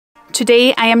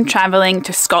Today I am travelling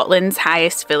to Scotland's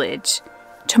highest village.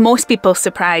 To most people's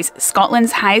surprise,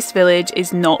 Scotland's highest village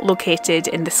is not located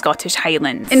in the Scottish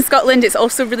Highlands. In Scotland, it's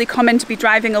also really common to be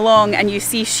driving along and you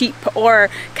see sheep or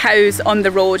cows on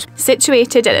the road.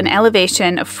 Situated at an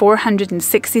elevation of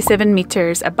 467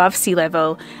 metres above sea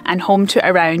level and home to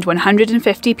around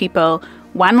 150 people,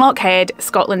 Wanlockhead,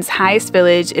 Scotland's highest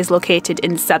village, is located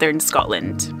in southern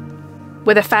Scotland.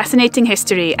 With a fascinating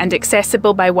history and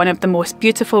accessible by one of the most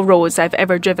beautiful roads I've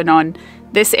ever driven on,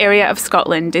 this area of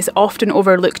Scotland is often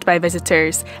overlooked by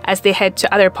visitors as they head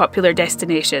to other popular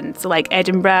destinations like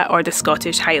Edinburgh or the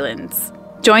Scottish Highlands.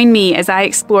 Join me as I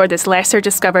explore this lesser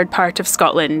discovered part of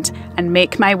Scotland and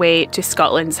make my way to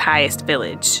Scotland's highest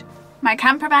village. My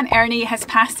campervan Ernie has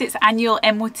passed its annual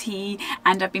MOT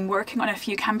and I've been working on a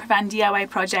few campervan DIY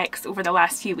projects over the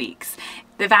last few weeks.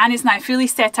 The van is now fully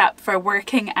set up for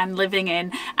working and living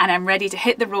in, and I'm ready to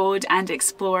hit the road and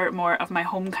explore more of my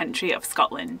home country of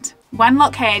Scotland.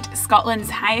 Wanlockhead, Scotland's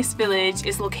highest village,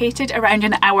 is located around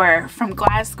an hour from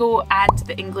Glasgow and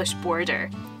the English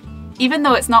border. Even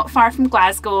though it's not far from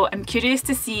Glasgow, I'm curious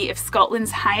to see if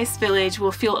Scotland's highest village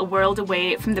will feel a world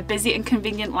away from the busy and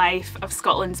convenient life of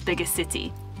Scotland's biggest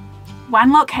city.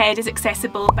 Wanlockhead is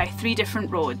accessible by 3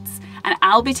 different roads, and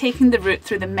I'll be taking the route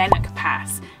through the Mennock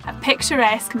Pass, a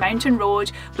picturesque mountain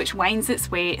road which winds its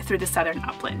way through the Southern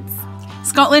Uplands.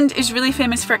 Scotland is really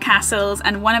famous for castles,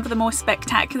 and one of the most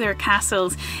spectacular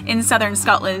castles in southern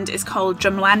Scotland is called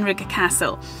Drumlanrig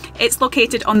Castle. It's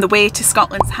located on the way to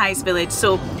Scotland's highest village,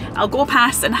 so I'll go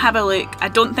past and have a look. I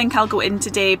don't think I'll go in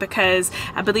today because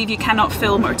I believe you cannot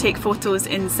film or take photos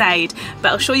inside,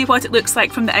 but I'll show you what it looks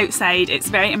like from the outside. It's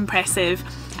very impressive,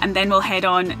 and then we'll head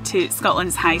on to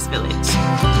Scotland's highest village.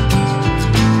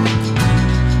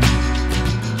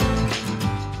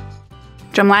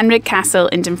 Drumlanrig Castle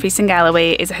in Dumfries and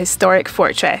Galloway is a historic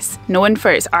fortress, known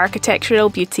for its architectural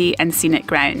beauty and scenic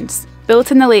grounds.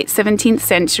 Built in the late 17th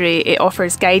century, it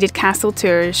offers guided castle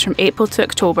tours from April to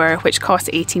October, which cost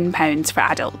 £18 for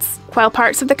adults. While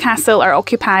parts of the castle are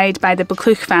occupied by the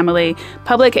Buccleuch family,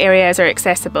 public areas are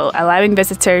accessible, allowing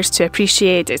visitors to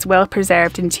appreciate its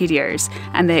well-preserved interiors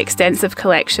and the extensive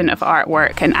collection of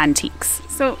artwork and antiques.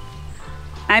 So,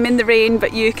 I'm in the rain,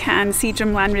 but you can see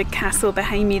Drumlanrig Castle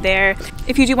behind me there.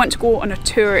 If you do want to go on a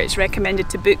tour, it's recommended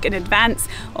to book in advance.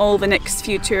 All the next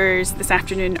few tours this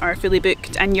afternoon are fully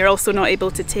booked, and you're also not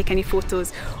able to take any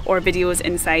photos or videos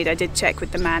inside. I did check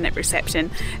with the man at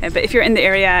reception, but if you're in the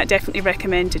area, I definitely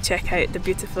recommend to check out the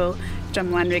beautiful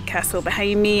Drumlanrig Castle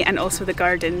behind me and also the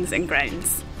gardens and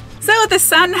grounds. So the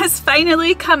sun has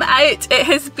finally come out. It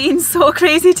has been so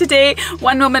crazy today.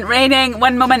 One moment raining,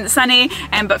 one moment sunny,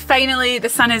 but finally the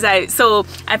sun is out. So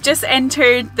I've just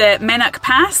entered the Mennock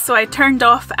Pass, so I turned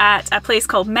off at a place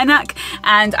called Mennock,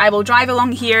 and I will drive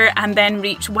along here and then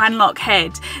reach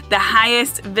Wanlockhead, the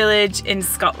highest village in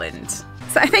Scotland.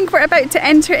 So I think we're about to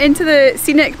enter into the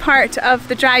scenic part of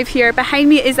the drive here. Behind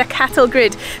me is a cattle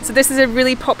grid. So this is a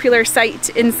really popular site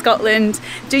in Scotland.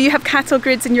 Do you have cattle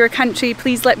grids in your country?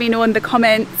 Please let me know in the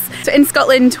comments. So in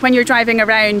Scotland, when you're driving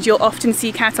around, you'll often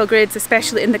see cattle grids,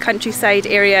 especially in the countryside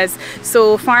areas.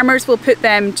 So farmers will put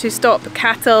them to stop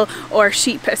cattle or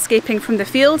sheep escaping from the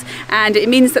field, and it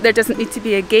means that there doesn't need to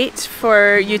be a gate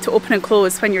for you to open and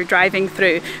close when you're driving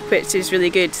through, which is really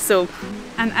good.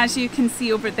 And as you can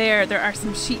see over there, there are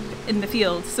some sheep in the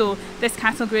field, so this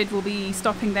cattle grid will be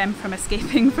stopping them from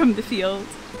escaping from the field.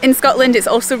 In Scotland, it's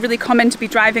also really common to be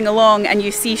driving along and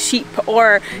you see sheep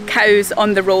or cows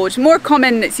on the road. More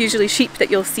common, it's usually sheep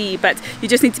that you'll see, but you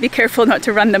just need to be careful not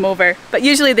to run them over. But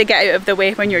usually they get out of the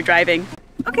way when you're driving.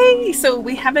 Okay, so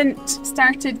we haven't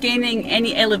started gaining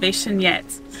any elevation yet.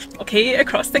 Okay,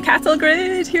 across the cattle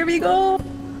grid, here we go.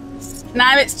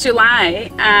 Now it's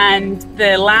July and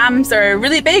the lambs are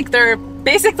really big. They're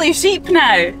basically sheep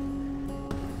now.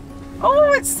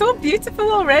 Oh, it's so beautiful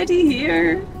already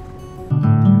here.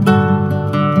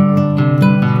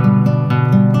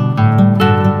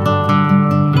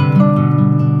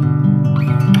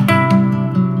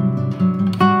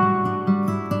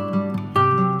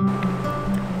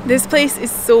 This place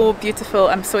is so beautiful.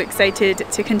 I'm so excited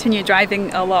to continue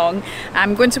driving along.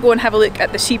 I'm going to go and have a look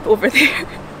at the sheep over there.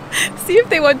 See if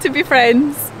they want to be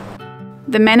friends.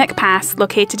 The Mennock Pass,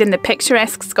 located in the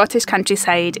picturesque Scottish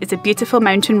countryside, is a beautiful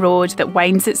mountain road that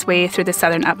winds its way through the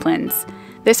Southern Uplands.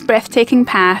 This breathtaking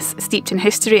pass, steeped in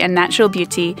history and natural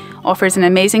beauty, offers an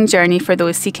amazing journey for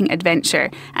those seeking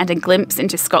adventure and a glimpse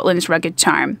into Scotland's rugged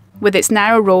charm. With its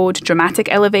narrow road, dramatic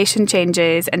elevation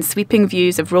changes, and sweeping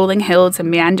views of rolling hills and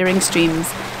meandering streams,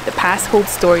 the pass holds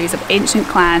stories of ancient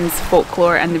clans,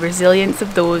 folklore, and the resilience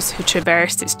of those who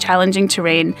traversed its challenging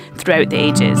terrain throughout the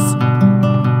ages.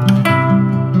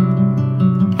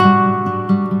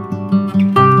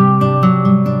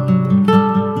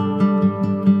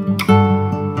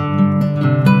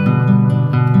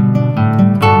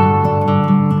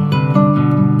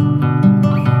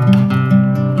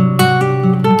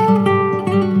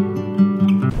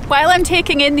 While I'm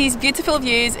taking in these beautiful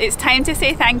views, it's time to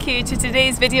say thank you to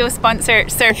today's video sponsor,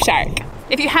 Surfshark.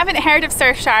 If you haven't heard of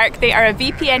Surfshark, they are a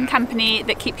VPN company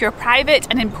that keep your private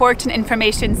and important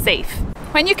information safe.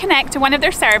 When you connect to one of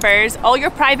their servers, all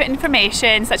your private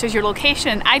information, such as your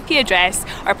location and IP address,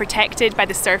 are protected by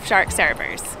the Surfshark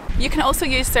servers. You can also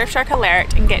use Surfshark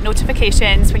Alert and get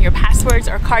notifications when your passwords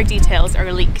or card details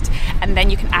are leaked, and then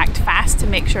you can act fast to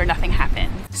make sure nothing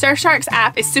happens. Surfshark's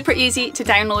app is super easy to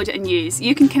download and use.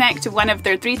 You can connect to one of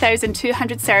their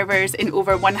 3,200 servers in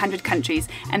over 100 countries,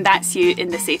 and that's you in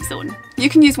the safe zone. You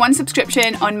can use one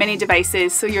subscription on many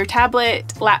devices, so your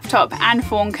tablet, laptop and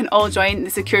phone can all join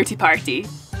the security party.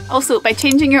 Also, by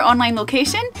changing your online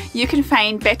location, you can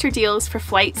find better deals for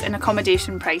flights and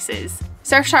accommodation prices.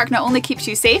 Surfshark not only keeps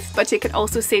you safe, but it can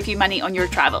also save you money on your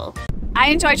travel. I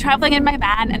enjoy travelling in my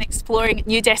van and exploring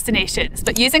new destinations,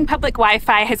 but using public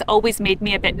Wi-Fi has always made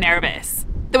me a bit nervous.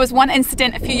 There was one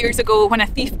incident a few years ago when a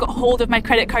thief got hold of my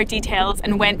credit card details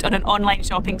and went on an online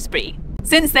shopping spree.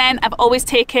 Since then, I've always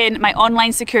taken my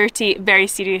online security very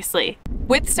seriously.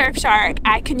 With Surfshark,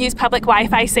 I can use public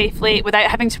Wi-Fi safely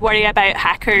without having to worry about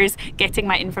hackers getting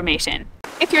my information.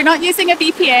 If you're not using a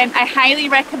VPN, I highly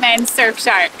recommend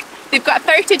Surfshark. They've got a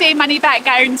 30-day money-back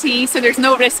guarantee, so there's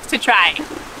no risk to try.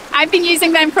 I've been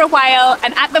using them for a while,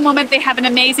 and at the moment they have an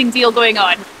amazing deal going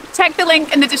on. Check the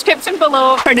link in the description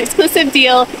below for an exclusive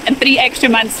deal and 3 extra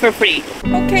months for free.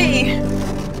 Okay,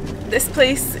 this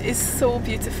place is so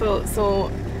beautiful,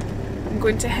 so I'm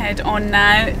going to head on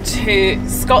now to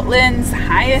Scotland's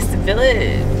highest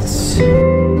village.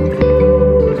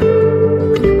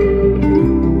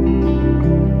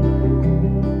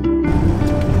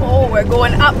 We're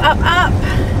going up, up, up.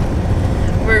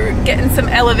 We're getting some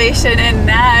elevation in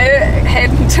now,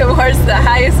 heading towards the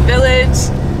highest village.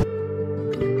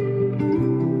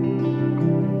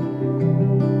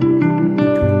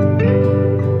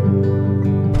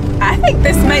 I think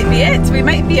this might be it. We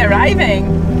might be arriving.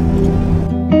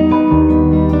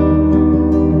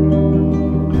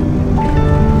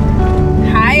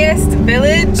 Highest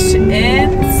village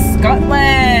in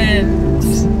Scotland.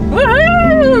 Woohoo!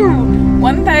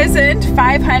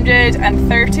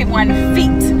 1,531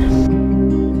 feet.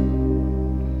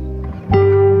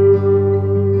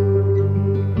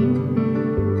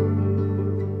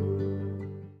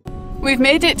 We've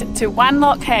made it to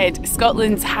Wanlockhead,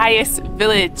 Scotland's highest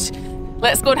village.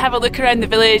 Let's go and have a look around the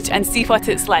village and see what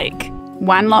it's like.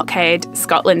 Wanlockhead,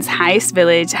 Scotland's highest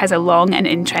village, has a long and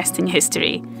interesting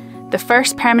history. The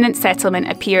first permanent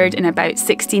settlement appeared in about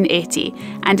 1680,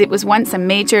 and it was once a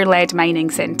major lead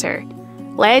mining centre.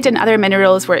 Lead and other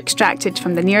minerals were extracted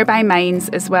from the nearby mines,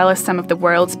 as well as some of the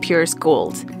world's purest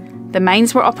gold. The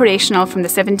mines were operational from the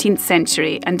 17th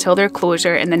century until their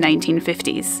closure in the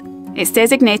 1950s. It's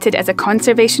designated as a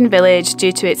conservation village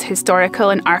due to its historical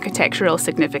and architectural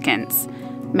significance.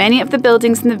 Many of the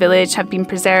buildings in the village have been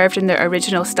preserved in their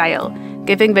original style,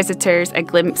 giving visitors a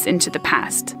glimpse into the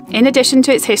past. In addition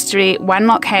to its history,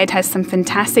 Wanlockhead has some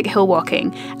fantastic hill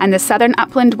walking, and the Southern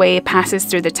Upland Way passes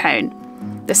through the town.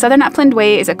 The Southern Upland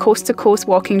Way is a coast-to-coast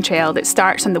walking trail that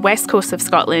starts on the west coast of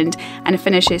Scotland and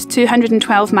finishes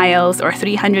 212 miles or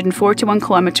 341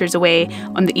 kilometres away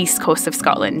on the east coast of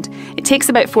Scotland. It takes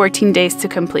about 14 days to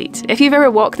complete. If you've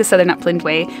ever walked the Southern Upland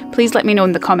Way, please let me know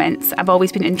in the comments. I've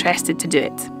always been interested to do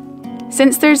it.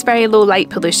 Since there's very low light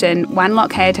pollution,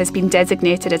 Wanlockhead has been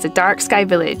designated as a dark sky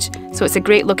village, so it's a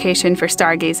great location for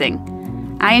stargazing.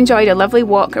 I enjoyed a lovely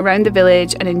walk around the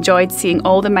village and enjoyed seeing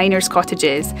all the miners'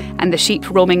 cottages and the sheep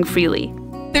roaming freely.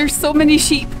 There's so many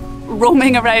sheep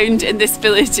roaming around in this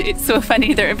village, it's so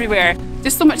funny, they're everywhere.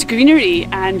 There's so much greenery,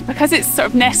 and because it's sort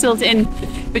of nestled in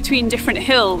between different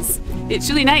hills, it's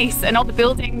really nice, and all the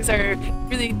buildings are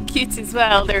really cute as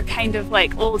well. They're kind of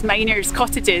like old miners'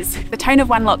 cottages. The town of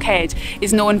Wanlockhead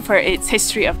is known for its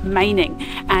history of mining,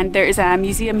 and there is a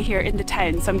museum here in the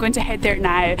town, so I'm going to head there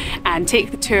now and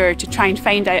take the tour to try and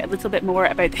find out a little bit more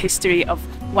about the history of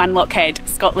Wanlockhead,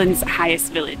 Scotland's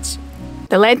highest village.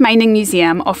 The Lead Mining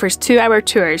Museum offers 2-hour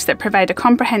tours that provide a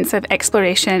comprehensive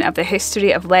exploration of the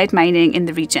history of lead mining in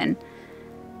the region.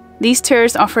 These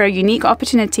tours offer a unique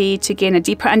opportunity to gain a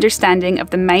deeper understanding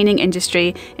of the mining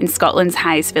industry in Scotland's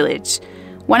highest village.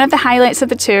 One of the highlights of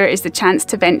the tour is the chance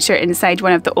to venture inside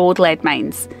one of the old lead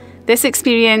mines. This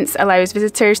experience allows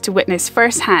visitors to witness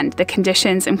firsthand the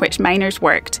conditions in which miners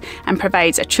worked and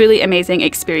provides a truly amazing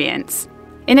experience.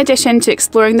 In addition to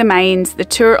exploring the mines, the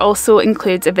tour also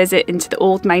includes a visit into the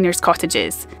old miners'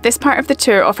 cottages. This part of the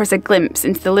tour offers a glimpse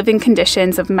into the living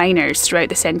conditions of miners throughout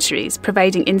the centuries,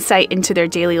 providing insight into their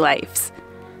daily lives.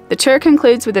 The tour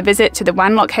concludes with a visit to the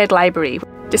Wanlockhead Library.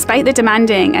 Despite the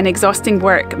demanding and exhausting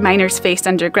work miners faced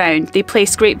underground, they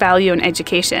placed great value on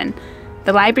education.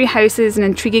 The library houses an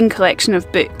intriguing collection of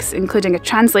books, including a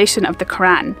translation of the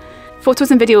Quran.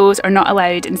 Photos and videos are not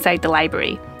allowed inside the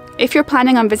library. If you're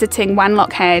planning on visiting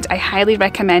Wanlockhead, I highly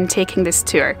recommend taking this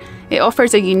tour. It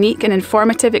offers a unique and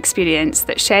informative experience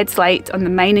that sheds light on the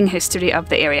mining history of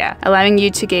the area, allowing you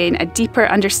to gain a deeper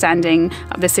understanding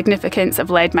of the significance of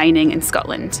lead mining in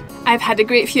Scotland. I've had a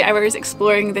great few hours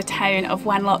exploring the town of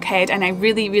Wanlockhead, and I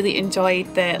really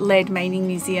enjoyed the lead mining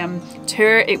museum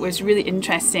tour. It was really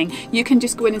interesting. You can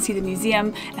just go in and see the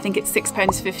museum. I think it's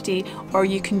 £6.50, or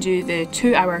you can do the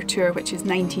 2-hour tour, which is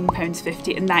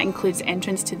 £19.50, and that includes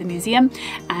entrance to the museum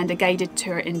and a guided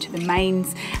tour into the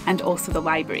mines and also the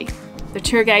library. The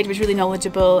tour guide was really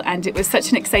knowledgeable, and it was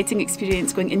such an exciting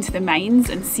experience going into the mines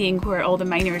and seeing where all the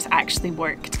miners actually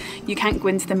worked. You can't go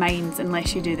into the mines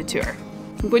unless you do the tour.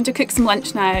 I'm going to cook some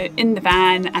lunch now in the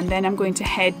van, and then I'm going to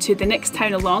head to the next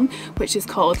town along, which is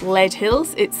called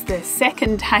Leadhills. It's the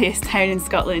second highest town in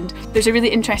Scotland. There's a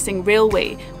really interesting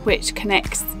railway which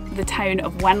connects the town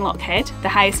of Wanlockhead, the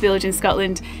highest village in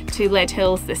Scotland, to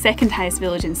Leadhills, the second highest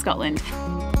village in Scotland.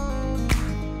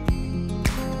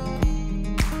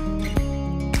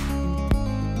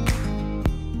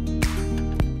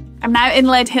 I'm now in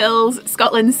Leadhills,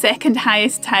 Scotland's second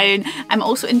highest town. I'm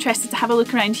also interested to have a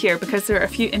look around here because there are a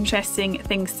few interesting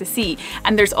things to see.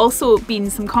 And there's also been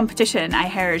some competition, I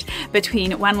heard,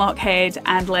 between Wanlockhead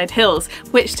and Leadhills.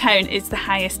 Which town is the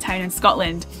highest town in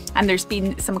Scotland? And there's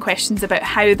been some questions about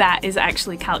how that is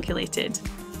actually calculated.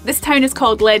 This town is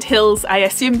called Leadhills, I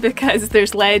assume because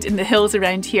there's lead in the hills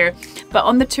around here. But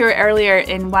on the tour earlier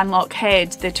in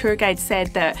Wanlockhead, the tour guide said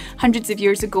that hundreds of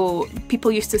years ago,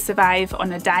 people used to survive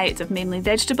on a diet of mainly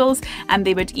vegetables, and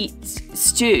they would eat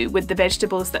stew with the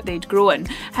vegetables that they'd grown.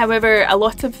 However, a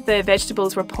lot of the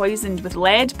vegetables were poisoned with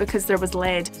lead because there was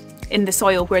lead in the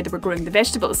soil where they were growing the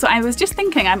vegetables. So I was just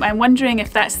thinking, I'm wondering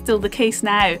if that's still the case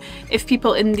now, if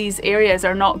people in these areas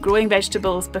are not growing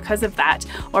vegetables because of that,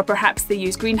 or perhaps they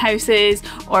use greenhouses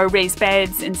or raised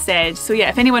beds instead. So yeah,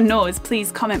 if anyone knows,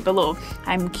 please comment below.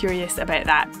 I'm curious about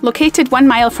that. Located 1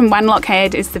 mile from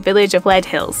Wanlockhead is the village of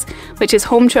Leadhills, which is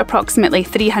home to approximately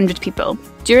 300 people.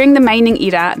 During the mining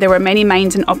era, there were many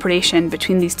mines in operation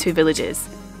between these two villages.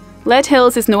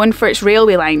 Leadhills is known for its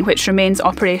railway line, which remains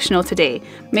operational today,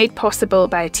 made possible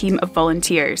by a team of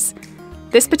volunteers.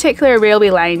 This particular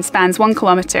railway line spans 1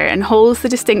 kilometre and holds the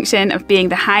distinction of being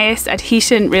the highest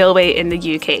adhesion railway in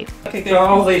the UK. So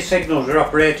all these signals are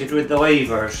operated with the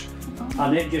levers,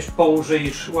 and it just pulls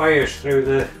these wires through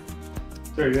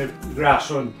the grass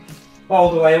and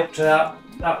all the way up to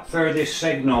that furthest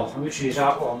signal, which is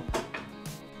that one.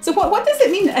 So what does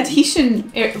it mean,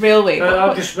 adhesion railway?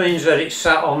 That just means that it's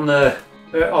sat on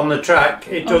the track.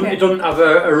 It doesn't have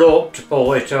a rope to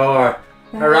pull it, or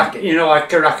a rack, you know,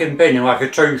 like a rack and pinion, like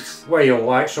a tooth wheel,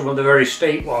 like some of the very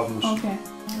steep ones. Okay.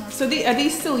 So are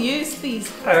these still used,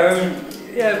 these?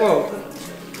 Yeah, well,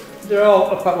 they're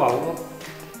all, well,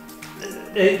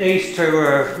 these two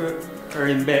are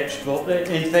in bits, but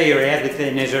in theory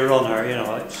everything is a runner, you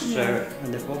know, it's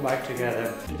and they're put back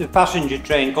together. The passenger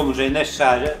train comes in this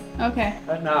side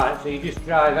at night, so you just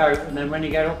drive out, and then when you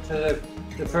get up to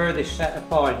the furthest set of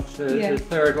points, the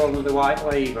third one with the white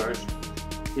levers,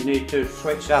 you need to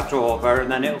switch that over,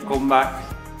 and then it'll come back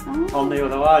on the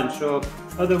other line. So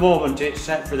at the moment it's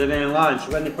set for the main line,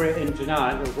 so when they put it in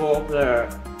tonight, they'll go up there,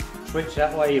 switch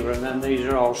that lever, and then these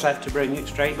are all set to bring it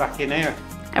straight back in here.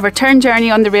 A return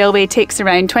journey on the railway takes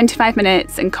around 25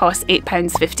 minutes and costs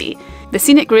 £8.50. The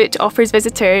scenic route offers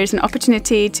visitors an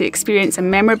opportunity to experience a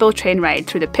memorable train ride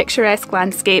through the picturesque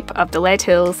landscape of the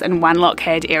Leadhills and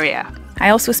Wanlockhead area. I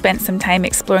also spent some time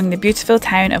exploring the beautiful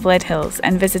town of Leadhills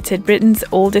and visited Britain's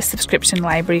oldest subscription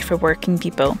library for working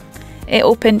people. It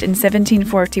opened in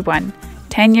 1741,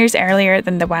 10 years earlier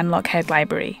than the Wanlockhead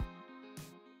Library.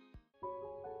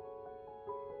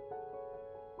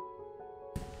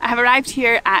 I have arrived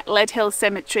here at Leadhills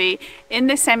Cemetery. In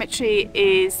this cemetery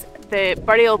is the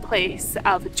burial place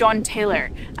of John Taylor,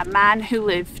 a man who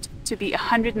lived to be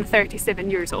 137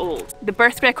 years old. The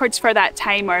birth records for that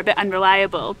time are a bit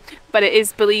unreliable, but it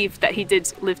is believed that he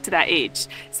did live to that age.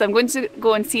 So I'm going to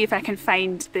go and see if I can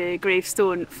find the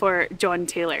gravestone for John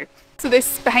Taylor. So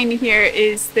this behind me here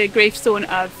is the gravestone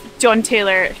of John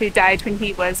Taylor, who died when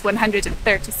he was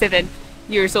 137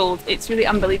 years old. It's really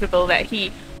unbelievable that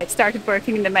he started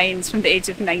working in the mines from the age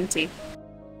of 90.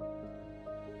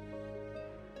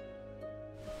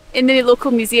 In the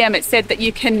local museum, it's said that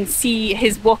you can see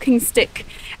his walking stick,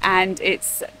 and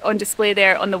it's on display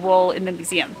there on the wall in the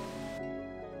museum.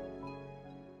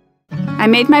 I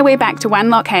made my way back to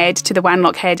Wanlockhead to the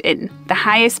Wanlockhead Inn, the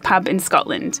highest pub in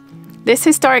Scotland. This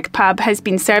historic pub has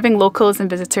been serving locals and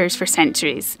visitors for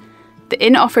centuries. The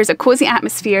inn offers a cosy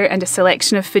atmosphere and a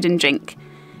selection of food and drink.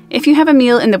 If you have a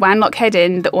meal in the Wanlockhead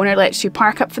Inn, the owner lets you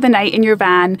park up for the night in your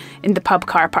van in the pub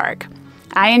car park.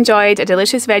 I enjoyed a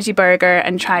delicious veggie burger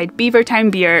and tried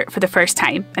Beavertown beer for the first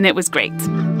time, and it was great.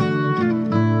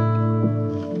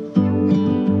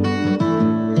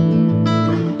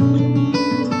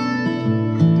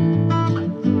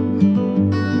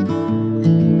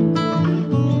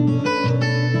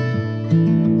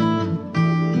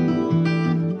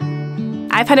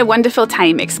 I've had a wonderful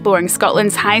time exploring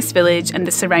Scotland's highest village and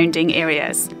the surrounding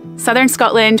areas. Southern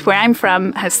Scotland, where I'm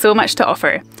from, has so much to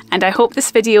offer, and I hope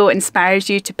this video inspires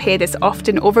you to pay this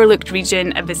often overlooked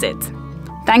region a visit.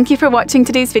 Thank you for watching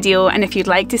today's video, and if you'd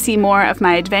like to see more of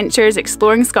my adventures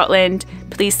exploring Scotland,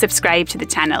 please subscribe to the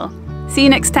channel. See you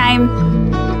next time!